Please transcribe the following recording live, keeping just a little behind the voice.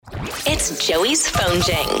It's Joey's Phone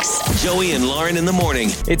Jenks. Joey and Lauren in the morning.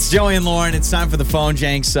 It's Joey and Lauren. It's time for the Phone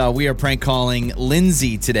Jenks. We are prank calling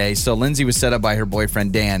Lindsey today. So Lindsey was set up by her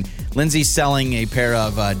boyfriend, Dan. Lindsey's selling a pair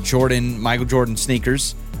of Michael Jordan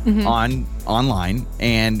sneakers online.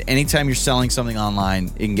 And anytime you're selling something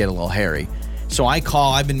online, it can get a little hairy. So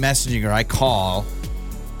I've been messaging her. I call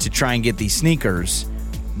to try and get these sneakers.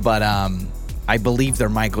 But I believe they're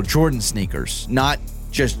Michael Jordan sneakers, not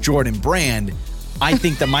just Jordan brand. I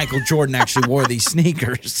think that Michael Jordan actually wore these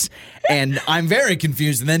sneakers. And I'm very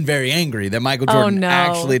confused and then very angry that Michael Jordan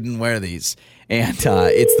actually didn't wear these. And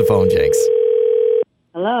it's the Phone Jenks.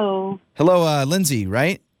 Hello. Hello, Lindsey,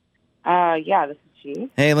 right? Yeah, this is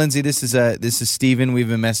she. Hey, Lindsey, this is Steven. We've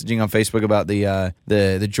been messaging on Facebook about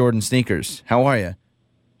the Jordan sneakers. How are you?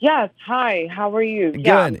 Yes, hi. How are you? Good.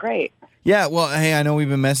 Yeah, I'm great. Yeah, well, hey, I know we've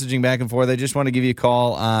been messaging back and forth. I just want to give you a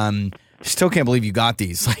call. Still can't believe you got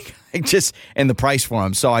these. And the price for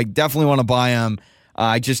them. So I definitely want to buy them.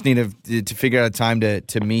 I just need to figure out a time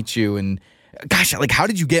to meet you. And gosh, how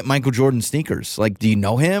did you get Michael Jordan sneakers? Do you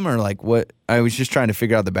know him or what? I was just trying to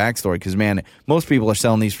figure out the backstory because, man, most people are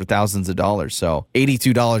selling these for thousands of dollars. So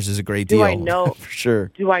 $82 is a great deal. Do I know for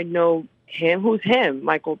sure? Do I know him? Who's him?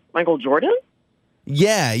 Michael Jordan?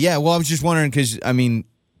 Yeah. Well, I was just wondering because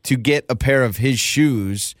to get a pair of his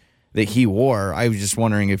shoes that he wore, I was just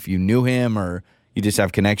wondering if you knew him or you just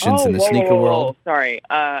have connections in the sneaker world. Sorry.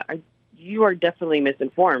 You are definitely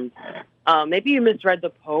misinformed. Maybe you misread the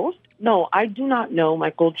post. No, I do not know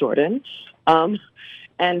Michael Jordan.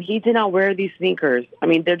 And he did not wear these sneakers.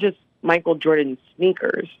 They're just Michael Jordan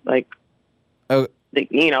sneakers.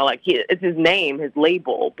 It's his name, his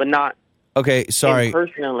label, but not him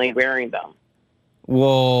personally wearing them.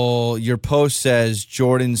 Well, your post says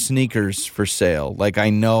Jordan sneakers for sale. I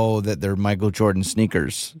know that they're Michael Jordan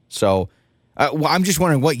sneakers. So I'm just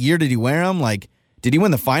wondering, what year did he wear them? Did he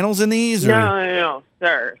win the finals in these? Or? No,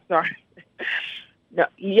 sir. Sorry. No,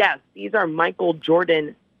 yes, these are Michael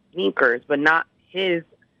Jordan sneakers, but not his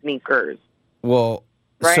sneakers. Well,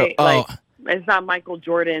 right? It's not Michael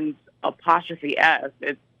Jordan's apostrophe S.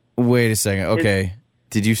 Wait a second. Okay.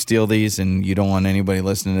 Did you steal these and you don't want anybody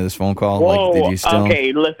listening to this phone call? Whoa, did you steal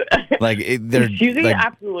okay, listen. They're excuse me?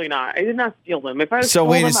 Absolutely not. I did not steal them. If I stole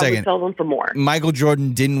them, I would sell them for more. Michael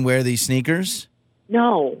Jordan didn't wear these sneakers?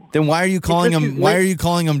 No. Then why are you calling them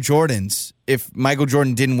Jordans? If Michael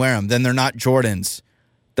Jordan didn't wear them, then they're not Jordans.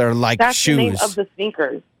 They're That's shoes. The name of the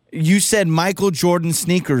sneakers. You said Michael Jordan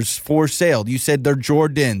sneakers for sale. You said they're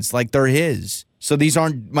Jordans, they're his. So these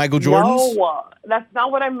aren't Michael Jordans? No, that's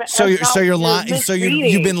not what I meant. So you're lying. So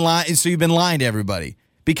you've been lying. So you've been lying to everybody.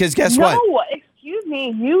 Because guess what? No, excuse me.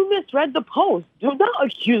 You misread the post. Do not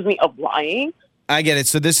accuse me of lying. I get it.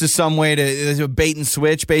 So this is some way to bait and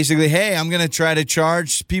switch. Basically, hey, I'm going to try to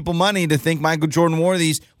charge people money to think Michael Jordan wore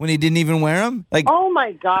these when he didn't even wear them. Oh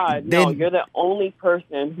my God! No, you're the only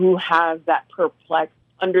person who has that perplexed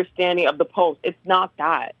understanding of the post. It's not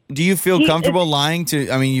that. Do you feel comfortable lying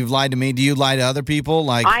to? You've lied to me. Do you lie to other people?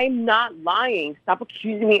 I'm not lying. Stop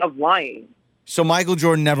accusing me of lying. So Michael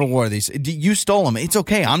Jordan never wore these. You stole them. It's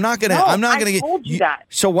okay. I'm not gonna. I told you that.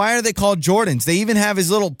 So why are they called Jordans? They even have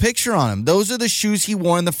his little picture on them. Those are the shoes he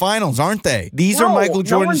wore in the finals, aren't they? These are Michael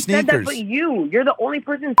Jordan sneakers. No one said that but you. You're the only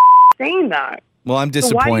person saying that. Well, I'm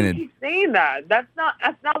disappointed. So why do you keep saying that? That's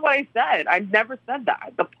not what I said. I never said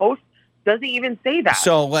that. The post doesn't even say that.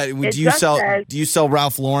 So what do you sell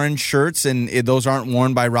Ralph Lauren shirts and those aren't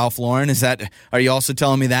worn by Ralph Lauren? Are you also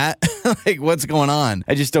telling me that? What's going on?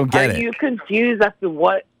 I just don't get it. Are you confused as to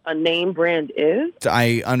what a name brand is?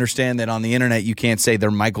 I understand that on the internet you can't say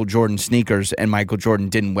they're Michael Jordan sneakers and Michael Jordan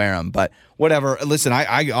didn't wear them, but whatever. Listen,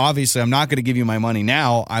 I obviously I'm not going to give you my money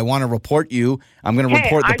now. I want to report you. I'm going to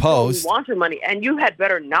report the post. I don't want your money, and you had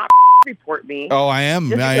better not report me. Oh, I am.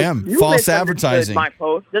 False advertising. My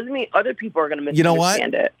post doesn't mean other people are going to misunderstand You know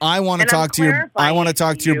what? it. I want to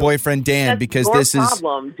talk to your boyfriend Dan because this is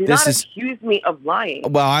problem. Do not accuse me of lying.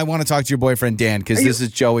 Well, I want to talk to your boyfriend Dan because this is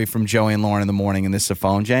Joey from Joey and Lauren in the morning, and this is a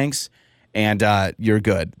Phone Jenks, and you're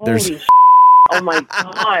good. Oh my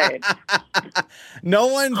God. No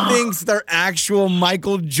one thinks they're actual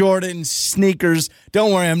Michael Jordan sneakers.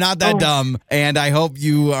 Don't worry, I'm not that dumb. And I hope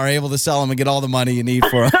you are able to sell them and get all the money you need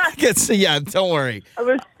for them. Yeah, don't worry. I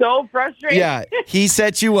was so frustrated. Yeah, he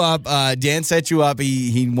set you up. Dan set you up.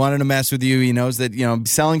 He wanted to mess with you. He knows that,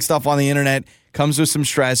 selling stuff on the internet comes with some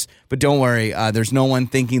stress. But don't worry, there's no one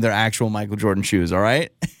thinking they're actual Michael Jordan shoes, all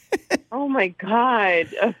right? Oh my God,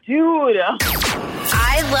 dude.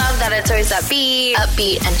 I love that it's always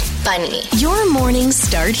upbeat and funny. Your mornings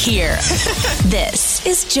start here. This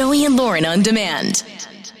is Joey and Lauren on Demand.